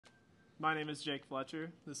My name is Jake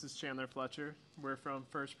Fletcher. This is Chandler Fletcher. We're from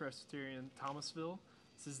First Presbyterian Thomasville.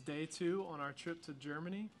 This is day 2 on our trip to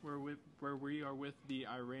Germany, where we are with the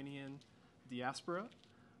Iranian diaspora,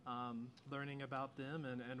 learning about them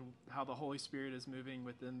and how the Holy Spirit is moving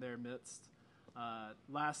within their midst.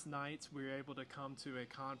 Last night, we were able to come to a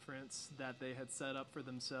conference that they had set up for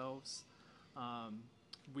themselves.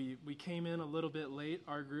 We came in a little bit late,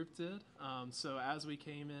 our group did. So as we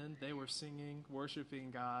came in, they were singing,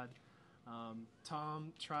 worshiping God.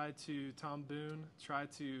 Tom Boone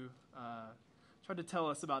tried to tell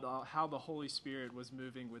us about how the Holy Spirit was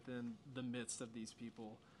moving within the midst of these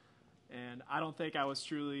people. And I don't think I was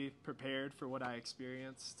truly prepared for what I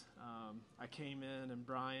experienced. I came in, and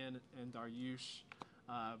Brian and Daryush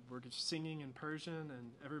were just singing in Persian,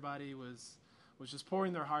 and everybody was just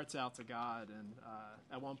pouring their hearts out to God. And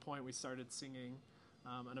at one point, we started singing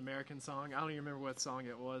an American song. I don't even remember what song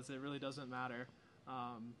it was. It really doesn't matter.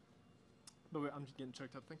 But I'm just getting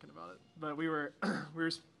choked up thinking about it. But we were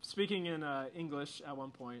speaking in English at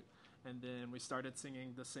one point, and then we started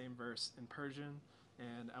singing the same verse in Persian.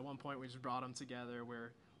 And at one point, we just brought them together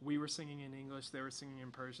where we were singing in English, they were singing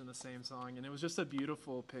in Persian, the same song. And it was just a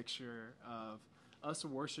beautiful picture of us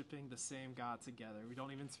worshiping the same God together. We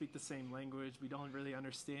don't even speak the same language. We don't really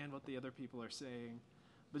understand what the other people are saying.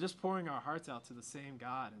 But just pouring our hearts out to the same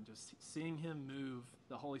God and just seeing Him move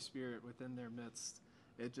the Holy Spirit within their midst.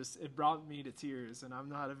 It brought me to tears, and I'm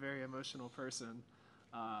not a very emotional person.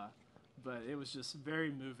 But it was just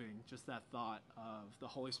very moving, just that thought of the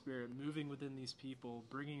Holy Spirit moving within these people,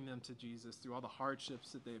 bringing them to Jesus through all the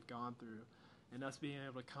hardships that they've gone through, and us being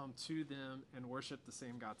able to come to them and worship the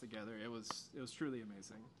same God together. It was truly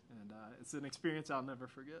amazing, and it's an experience I'll never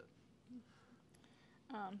forget.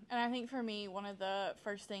 And I think for me, one of the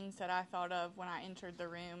first things that I thought of when I entered the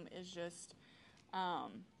room is just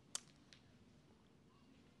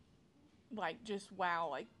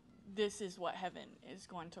wow, this is what heaven is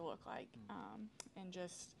going to look like. And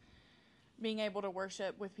just being able to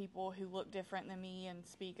worship with people who look different than me and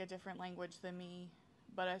speak a different language than me,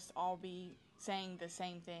 but us all be saying the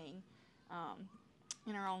same thing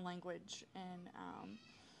in our own language. And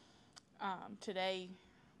today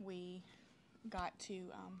we got to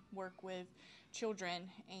work with children,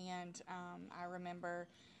 and I remember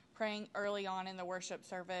praying early on in the worship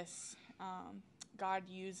service, God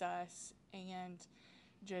use us and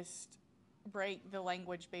just break the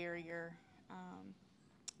language barrier,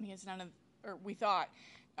 because we thought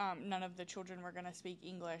none of the children were going to speak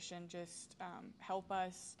English, and just help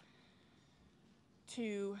us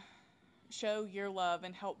to show your love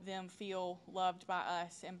and help them feel loved by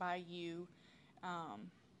us and by you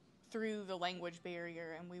through the language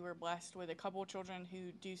barrier. And we were blessed with a couple children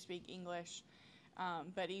who do speak English,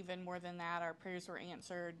 but even more than that, our prayers were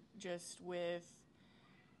answered just with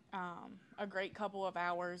a great couple of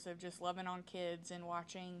hours of just loving on kids and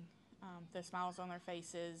watching the smiles on their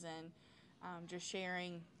faces, and just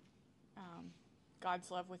sharing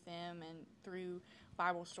God's love with them, and through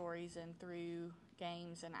Bible stories and through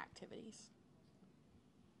games and activities.